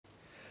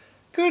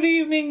Good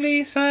evening,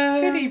 Lisa.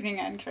 Good evening,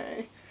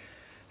 Andrew.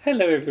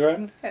 Hello,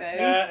 everyone. Hello.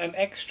 An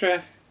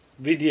extra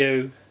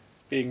video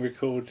being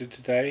recorded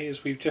today,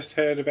 as we've just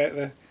heard about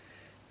the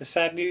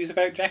sad news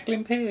about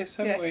Jacqueline Pearce,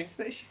 haven't we? Yes,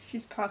 that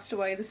she's passed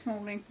away this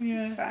morning.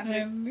 Yeah, sadly.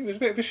 and it was a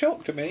bit of a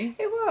shock to me.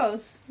 It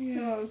was. Yeah.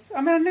 It was.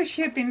 I mean, I know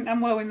she had been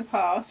unwell in the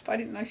past, but I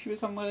didn't know she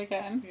was unwell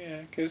again.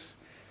 Yeah, because,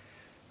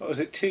 what was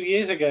it, 2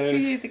 years ago? 2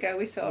 years ago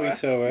we saw her.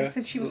 They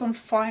said she was on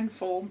fine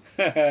form.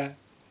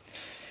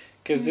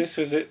 Because this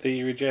was at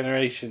the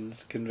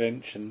Regenerations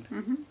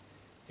Convention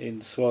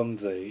in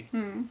Swansea.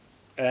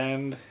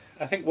 And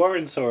I think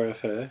Warren saw her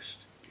first.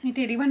 He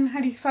did. He went and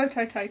had his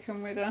photo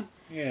taken with her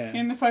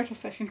in the photo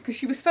session, because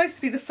she was supposed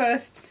to be the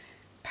first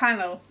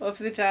panel of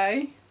the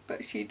day,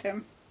 but she'd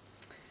had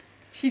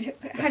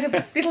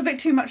a little bit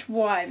too much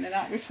wine the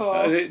night before.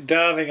 That was it,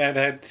 darling. I'd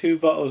had 2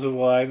 bottles of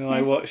wine and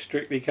I watched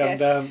Strictly Come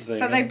Dancing.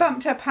 So they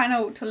bumped her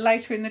panel to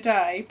later in the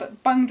day,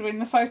 but bunged her in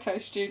the photo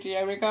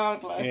studio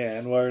regardless. Yeah,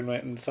 and Warren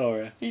went and saw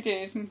her. He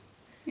did, and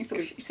he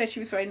said she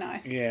was very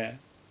nice. Yeah,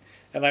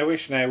 and I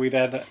wish now we'd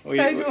had. So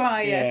do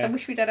I. Yes, I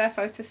wish we'd had our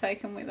photo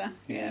taken with her.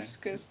 Yes,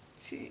 because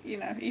she,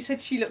 he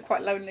said she looked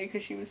quite lonely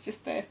because she was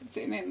just there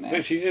sitting in there.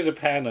 But she did a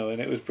panel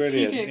and it was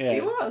brilliant. She did. Yeah.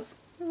 It was.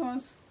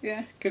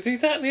 Yeah. Because is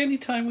that the only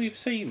time we've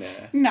seen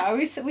her? No,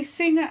 we've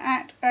seen her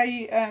at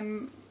a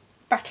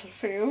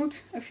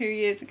battlefield a few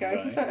years ago.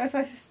 Right. So, as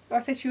I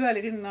said to you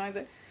earlier, didn't I,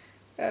 that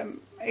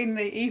in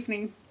the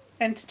evening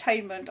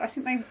entertainment, I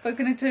think they were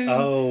going to do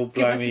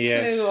give us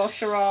a clue or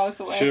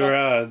charades or whatever.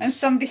 Charades. And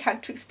somebody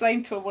had to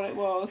explain to her what it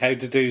was. How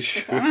to do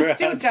charades. And I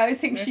still don't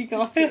think she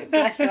got it,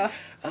 bless her.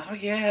 Oh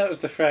yeah, that was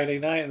the Friday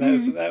night.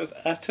 That was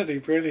utterly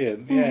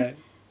brilliant. Yeah.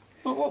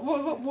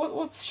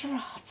 What's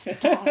charades,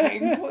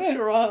 darling? What's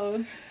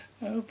charades?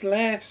 Oh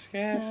bless,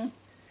 yes. Yeah.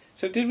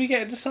 So did we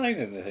get her to sign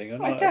anything or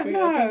not? I don't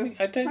know.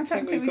 I don't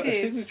think we've got a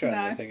signature on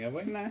no. anything, have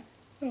we? No.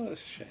 Oh,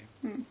 that's a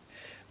shame.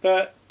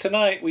 But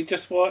tonight we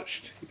just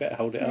watched. You better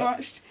hold it up.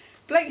 Watched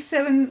Blake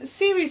Seven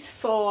Series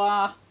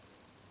 4.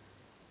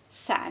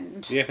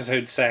 Sand. The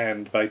episode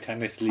 "Sand" by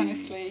Tanith Lee.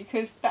 Tanith Lee,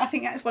 because I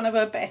think that's one of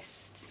her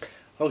best.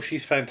 Oh,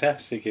 she's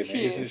fantastic in it,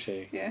 isn't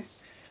she?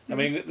 Yes. I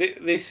mean,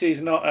 this is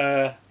not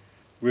a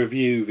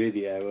review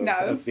video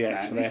of the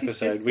actual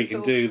episode. We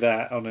can do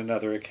that on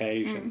another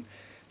occasion.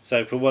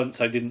 So for once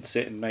I didn't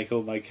sit and make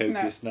all my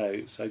copious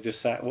notes. I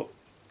just sat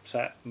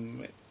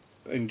and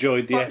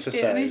enjoyed the Watched episode.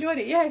 It and enjoyed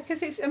it, yeah,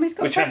 because it's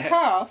got a great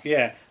cast.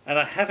 Yeah, and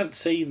I haven't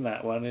seen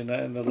that one in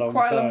a long time.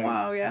 Quite a long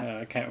while, yeah. No,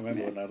 I can't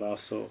remember when I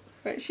last saw.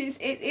 But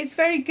it's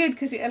very good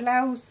because it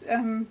allows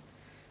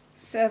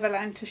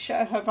Servalan to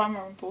show her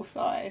vulnerable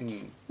side,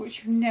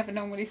 which you never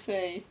normally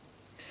see.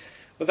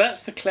 Well,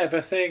 that's the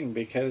clever thing,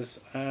 because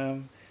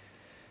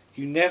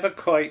you never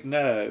quite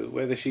know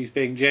whether she's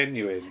being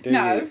genuine, do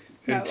you?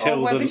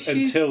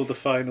 Until the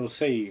final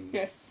scene.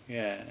 Yes.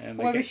 Yeah. And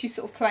whether she's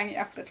sort of playing it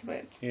up a little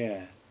bit.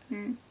 Yeah.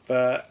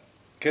 But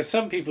because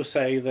some people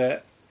say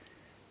that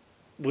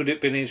would it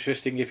have been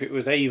interesting if it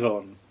was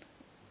Avon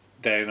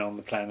down on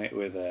the planet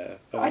with her?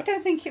 But I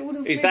don't think it would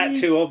have. Is that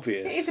too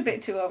obvious? It is a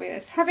bit too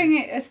obvious. Having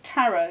it as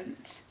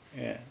Tarrant.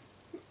 Yeah.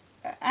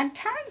 And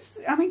Tarrant's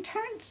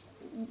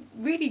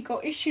really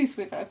got issues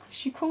with her because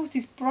she caused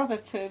his brother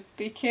to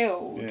be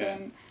killed,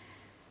 and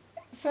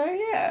so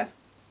yeah.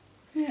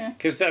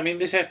 Because I mean,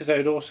 this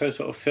episode also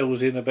sort of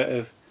fills in a bit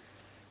of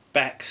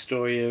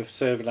backstory of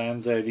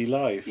Servalan's early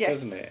life,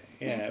 doesn't it?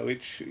 Yeah,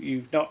 which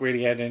you've not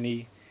really had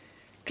any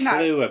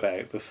clue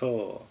about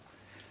before.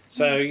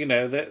 So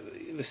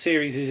the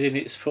series is in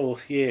its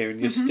 4th year,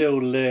 and you're still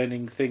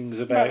learning things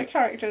about the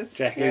characters,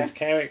 Jacqueline's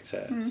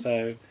character.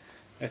 So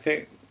I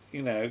think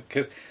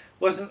because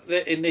wasn't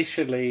that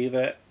initially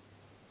that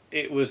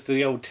it was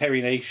the old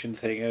Terry Nation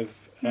thing of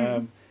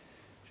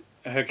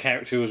her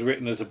character was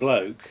written as a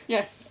bloke.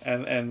 Yes.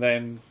 And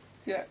then.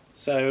 Yeah.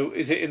 So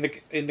is it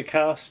in the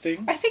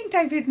casting? I think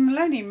David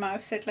Maloney might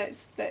have said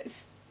let's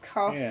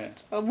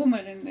cast a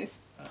woman in this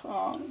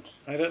part.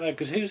 I don't know,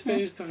 because who's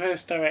the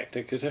first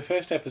director? Because her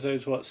first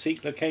episode's what?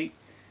 Seek, Locate,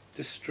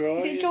 Destroy.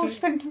 Is it George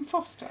Fenton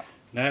Foster?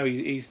 No,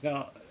 he's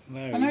not.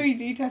 No. I know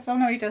he does. Oh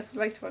no, he does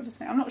later on,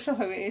 doesn't he? I'm not sure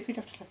who it is. We'd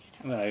have to look it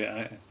up.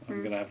 No, I'm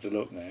going to have to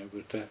look now.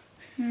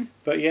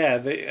 But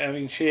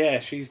yeah,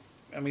 she's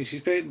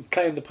been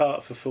playing the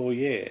part for 4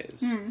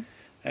 years,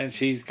 and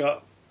she's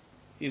got,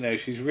 she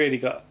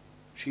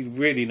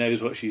really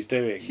knows what she's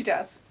doing. She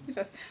does.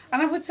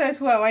 And I would say as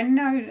well, I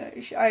know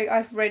that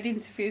I've read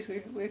interviews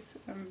with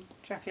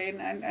Jacqueline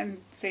and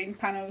seen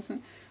panels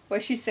where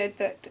she said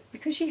that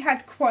because she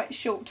had quite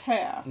short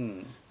hair,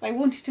 they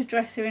wanted to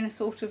dress her in a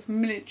sort of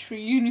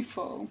military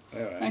uniform.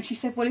 Right. And she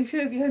said, well, if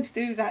you're going to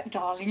do that,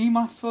 darling, you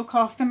might as well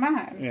cast a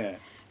man. Yeah.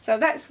 So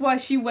that's why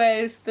she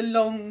wears the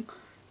long,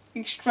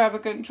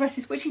 extravagant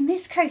dresses, which in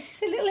this case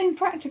is a little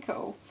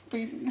impractical,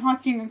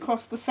 hiking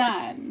across the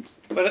sand.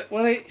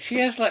 Well, she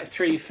has like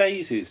 3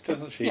 phases,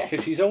 doesn't she?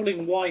 Because she's all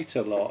in white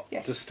a lot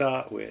to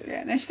start with.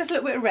 Yeah, and then she does a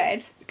little bit of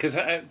red. Because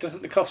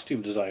doesn't the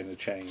costume designer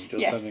change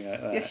or something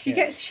like that? Yes, she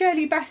gets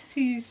Shirley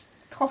Bassey's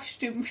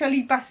costume,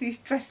 Shirley Bassey's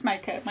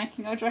dressmaker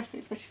making her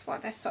dresses, which is why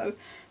they're so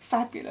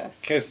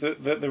fabulous. Because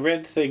the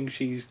red thing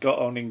she's got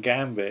on in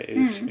Gambit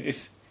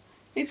is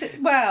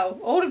well,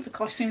 all of the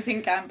costumes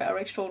in Gambit are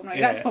extraordinary.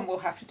 Yeah. That's one we'll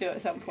have to do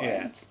at some point.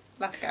 Yeah.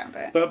 Love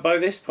Gambit. But by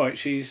this point,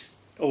 she's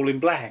all in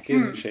black,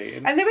 isn't she?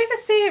 And there is a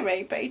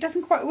theory, but it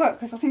doesn't quite work,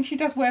 because I think she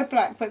does wear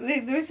black, but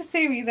there is a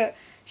theory that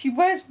she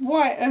wears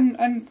white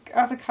and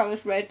other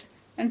colours red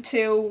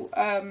until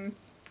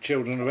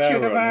Children of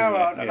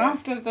Aaron. And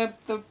after the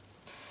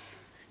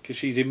because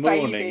she's in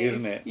mourning, babies,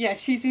 isn't it? Yeah,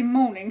 she's in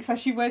mourning, so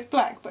she wears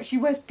black, but she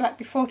wears black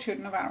before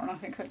Children of Aaron, I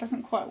think, so it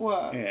doesn't quite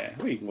work. Yeah,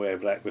 well, you can wear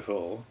black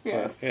before.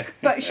 Yeah.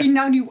 But she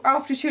only,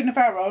 after Children of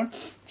Aaron,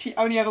 she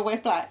only ever wears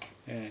black.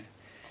 Yeah.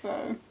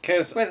 So,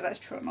 whether that's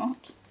true or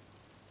not.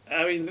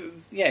 I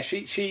mean, yeah,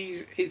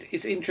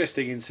 it's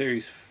interesting in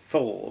series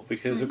 4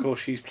 because, of course,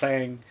 she's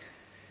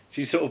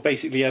sort of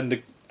basically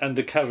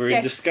undercover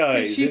in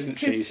disguise, isn't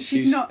she?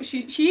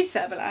 She is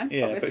Servalan,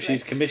 yeah, obviously. but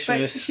she's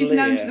Commissioner Sleer. She's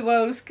known to the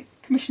world as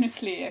Commissioner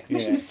Sleer.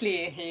 Commissioner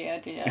Sleer here,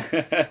 dear,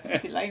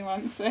 as Elaine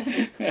once said.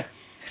 Yes,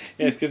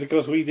 because, of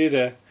course, we did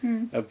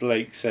a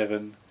Blake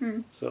 7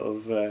 sort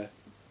of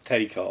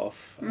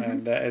take-off,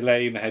 and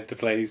Elaine had to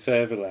play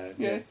Servalan.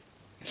 Yes.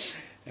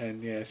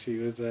 And, she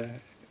was...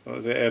 what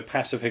was it, a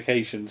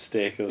pacification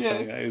stick or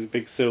something? It was a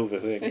big silver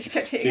thing. Yeah, she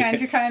kept hitting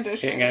Andrew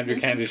Candish. Hitting Andrew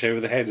Candish over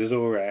the head as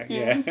Aurak,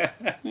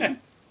 yeah.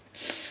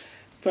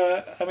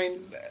 But, I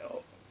mean,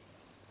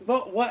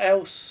 what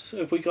else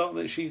have we got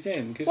that she's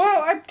in?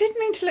 Well, I did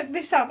mean to look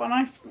this up,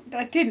 and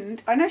I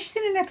didn't. I know she's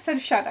in an episode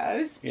of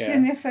Shadows. Yeah. She's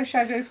in the episode of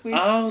Shadows with...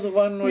 Oh, the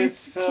one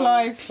with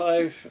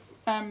Clive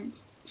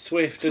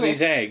Swift and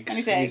his eggs.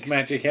 And his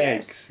magic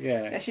eggs.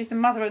 Yeah, she's the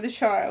mother of the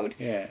child.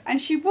 Yeah.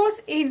 And she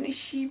was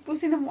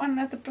in one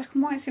of the black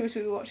and white series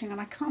we were watching, and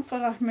I can't feel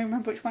like I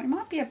remember which one. It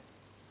might be a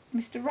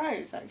Mr.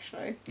 Rose,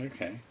 actually.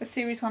 Okay. A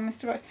series 1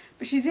 Mr. Rose.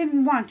 But she's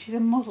in one. She's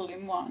a model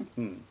in one.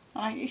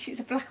 It's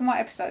a black and white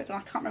episode, and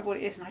I can't remember what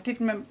it is, and I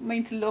did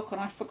mean to look, and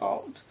I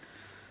forgot.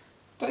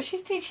 But she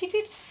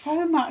did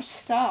so much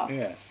stuff.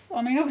 Yeah.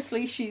 I mean,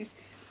 obviously she's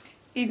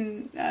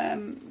in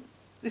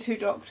The Two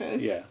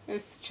Doctors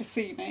as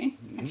Chasini,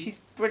 and she's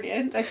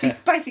brilliant. And she's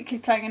basically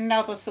playing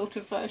another sort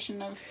of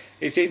version of...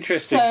 It's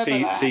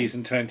interesting,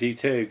 season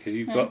 22, because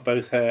you've got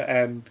both her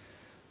and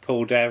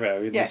Paul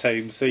Darrow in the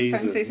same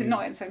season.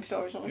 Not in the same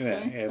stories,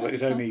 obviously. Yeah, but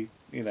it's only,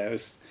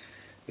 it's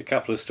a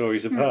couple of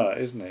stories apart,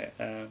 isn't it?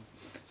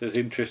 So it's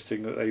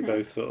interesting that they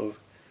both sort of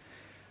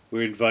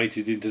were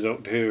invited into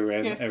Doctor Who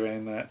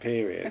around that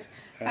period.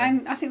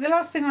 And I think the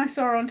last thing I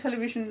saw her on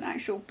television,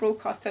 actual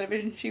broadcast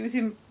television, she was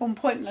on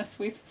Pointless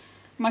with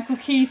Michael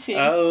Keating.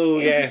 Oh,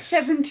 yes.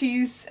 It was a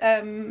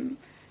 70s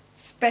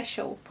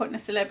special,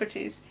 Pointless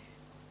Celebrities.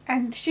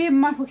 And she and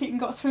Michael Keaton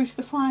got through to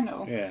the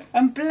final. Yeah.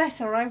 And bless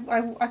her,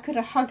 I could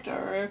have hugged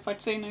her if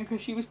I'd seen her, because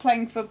she was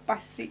playing for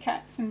Battersea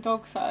Cats and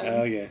Dogs Home.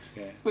 Oh, yes,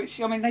 yeah.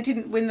 Which, I mean, they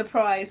didn't win the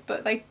prize,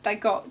 but they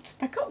got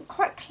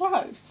quite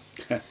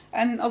close.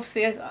 And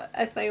obviously,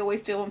 as they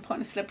always do on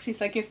Pointless Celebrities,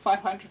 they give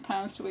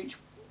 £500 to each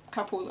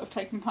couple that have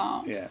taken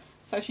part. Yeah.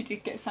 So she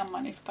did get some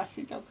money for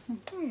Battersea Dogs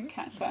and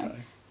Cats Home. Nice.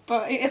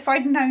 But if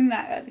I'd known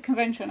that at the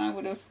convention, I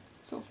would have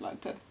sort of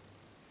liked to.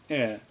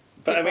 Yeah.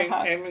 But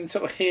I mean,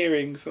 sort of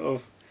hearing sort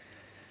of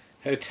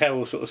her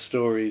tell sort of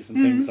stories and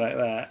things like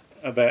that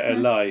about her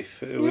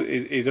life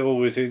is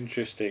always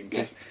interesting.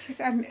 Yes, she's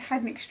had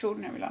an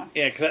extraordinary life.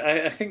 Yeah, because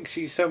I think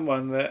she's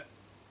someone that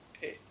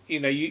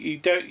you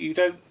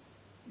don't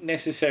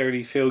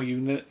necessarily feel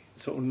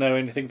sort of know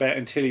anything about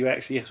until you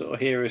actually sort of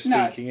hear her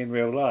speaking in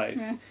real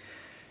life.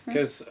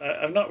 Because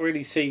I've not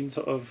really seen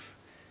sort of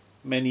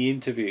many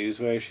interviews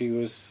where she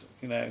was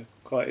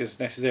quite as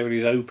necessarily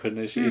as open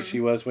as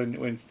she was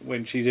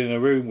when she's in a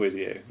room with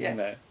you.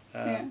 Yes.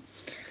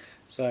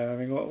 So I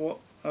mean, what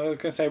I was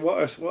going to say, what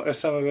are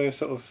some of her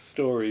sort of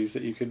stories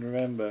that you can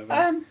remember?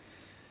 I know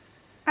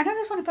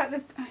there's one about I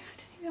don't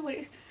even know what it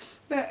is,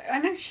 but I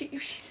know she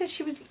said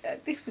she was.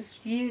 This was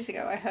years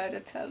ago. I heard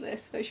her tell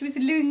this, but she was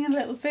living in a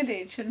little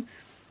village, and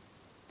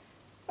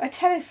a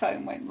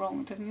telephone went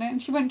wrong, didn't it? And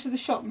she went to the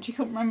shop and she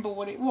couldn't remember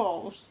what it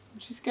was.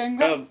 And she's going,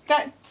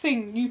 that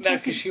thing you. No,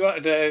 because she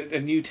wanted a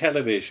new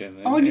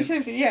television. A new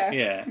television, yeah.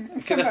 Yeah,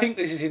 because I think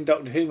this is in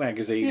Doctor Who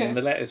magazine in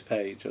the letters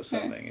page or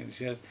something, and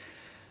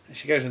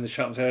she goes in the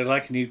shop and says, "I'd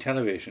like a new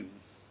television."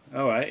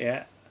 All right,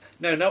 yeah.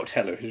 No, not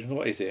television.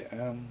 What is it?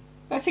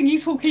 That thing you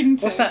talk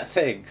into. What's that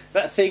thing?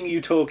 That thing you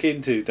talk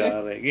into,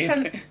 darling.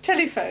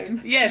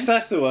 Telephone. Yes,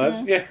 that's the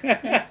one. Yeah.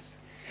 Yes.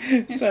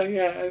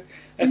 So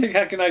I think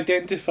I can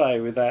identify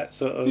with that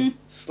sort of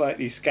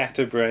slightly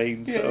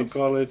scatterbrained sort of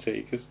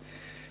quality, because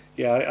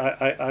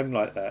I'm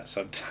like that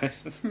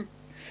sometimes.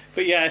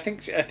 But I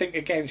think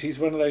again she's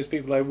one of those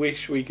people I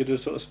wish we could have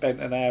sort of spent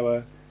an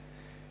hour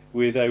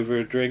with over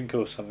a drink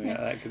or something like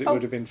that, because it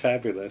would have been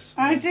fabulous.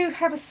 I do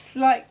have a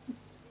slight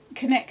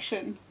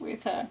connection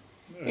with her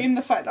in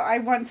the fact that I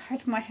once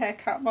had my hair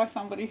cut by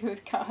somebody who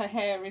had cut her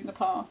hair in the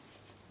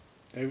past.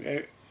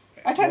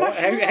 I don't know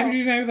how did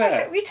you know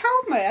that? You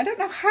told me. I don't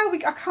know how I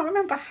can't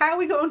remember how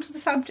we got onto the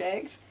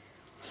subject,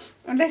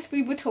 Unless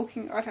we were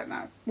talking, I don't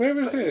know. Where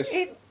was this?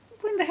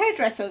 When the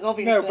hairdressers,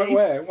 obviously. No, but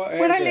where? What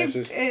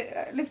hairdressers?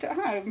 When I lived at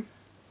home.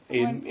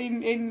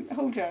 In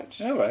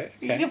Hornchurch. Oh, right.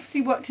 Okay. He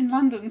obviously worked in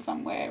London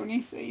somewhere, and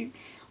he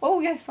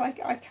oh yes, I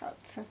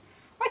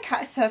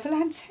cut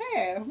Sutherland's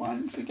hair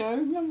once ago.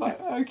 And I'm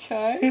like,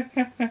 okay.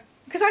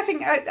 Because I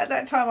think at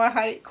that time I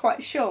had it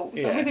quite short,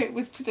 so whether it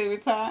was to do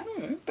with that.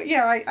 Mm. But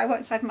yeah, I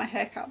once had my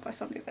hair cut by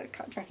somebody that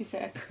cut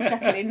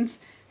Jacqueline's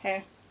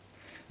hair.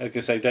 I was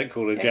going to say, don't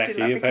call her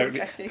Jackie.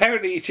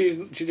 Apparently she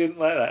didn't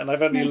like that, and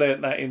I've only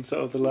learnt that in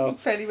sort of the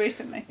last... Fairly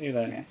recently.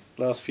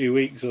 Last few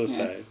weeks or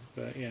so.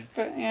 But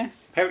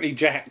yes. Apparently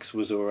Jax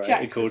was all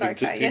right, according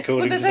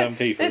to some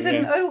people. There's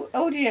an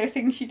audio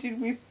thing she did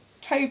with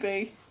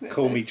Toby.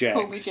 Call me Jax.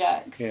 Call me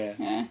Jax.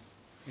 Yeah.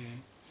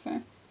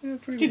 So,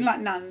 she didn't like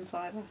nuns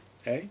either.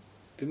 Eh?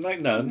 Didn't like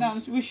nuns?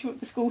 Nuns.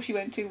 The school she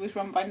went to was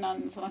run by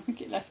nuns, and I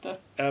think it left her.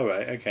 Oh,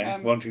 right, okay.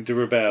 Wanting to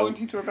rebel.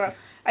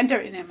 And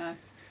Derek Nemo.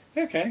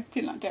 Okay.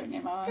 Didn't like Derek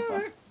Nemo either.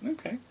 Right.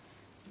 Okay.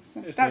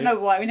 So, don't know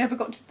why. We never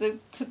got to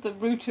the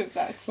root of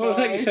that story. What was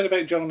that you said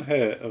about John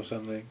Hurt or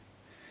something?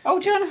 Oh,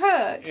 John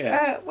Hurt.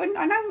 Yeah. When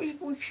I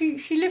know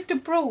she lived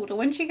abroad, or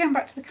when she came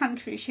back to the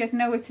country, she had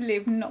nowhere to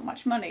live and not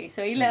much money.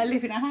 So he let her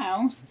live in a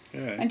house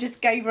and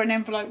just gave her an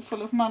envelope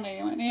full of money.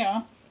 I went,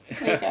 yeah,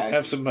 there you go.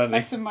 Have some money.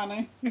 Have some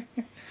money.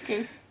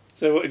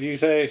 So what did you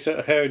say?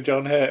 Her and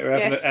John Hurt are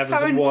having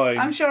some wine?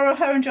 I'm sure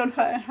her and John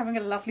Hurt are having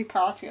a lovely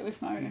party at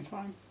this moment in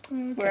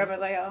time, wherever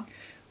they are.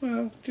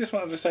 Well, just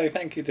wanted to say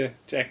thank you to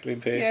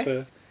Jacqueline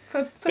Pearce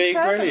for being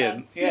Sutherland.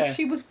 Brilliant. Yeah,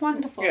 she was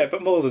wonderful. Yeah,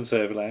 but more than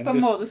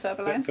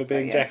Sutherland. For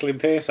being Jacqueline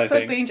Pearce, I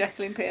think. For being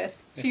Jacqueline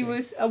Pearce. She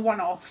was a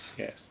one-off.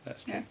 Yes,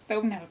 that's true. Yes, there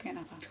will never be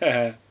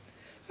another.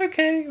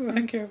 Okay, well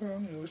thank you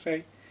everyone. We'll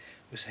say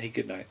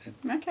good night then.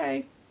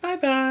 Okay.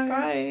 Bye-bye.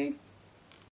 Bye.